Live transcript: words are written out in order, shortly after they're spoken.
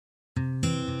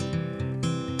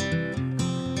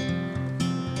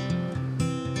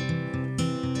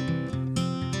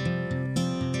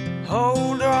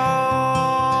Hold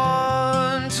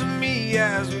on to me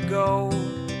as we go,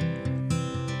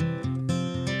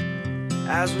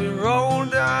 as we roll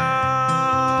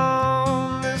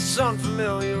down this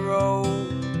unfamiliar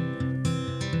road.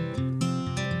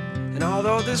 And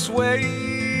although this wave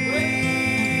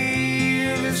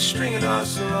is stringing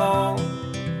us along,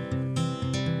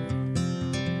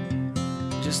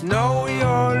 just know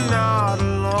you're not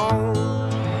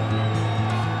alone,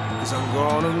 'cause I'm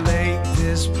gonna make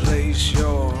this place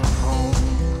your home.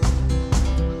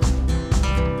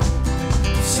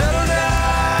 Settle down,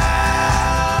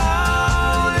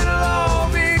 it'll all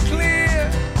be clear.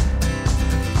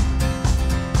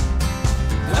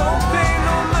 Don't pay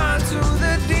no mind to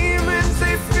the demons,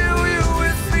 they fill you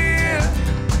with fear.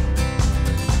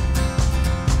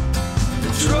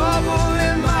 The trouble,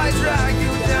 it might drag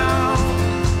you down.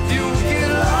 You get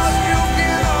lost, you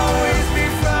can always be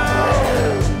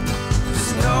found.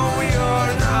 Just know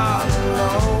you're not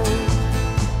alone,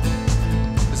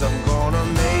 'cause I'm gonna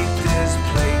make this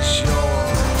place your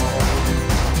home.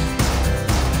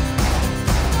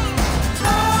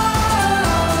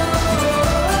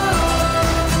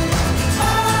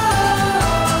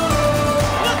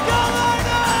 Let's go,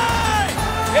 Illini!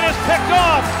 It is picked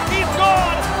off. He's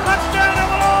gone. Touchdown,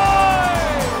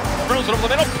 Illinois! Throws it over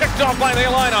the middle, picked off by the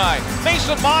Illini.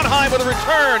 Mason Monheim with a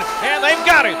return, and they've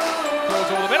got it.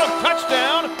 Throws over the middle,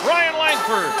 touchdown, Ryan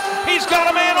Langford. He's got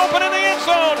a man open in the end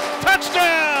zone.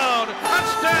 Touchdown!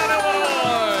 Touchdown,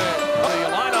 Illinois! The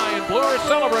Illini in blue are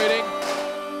celebrating.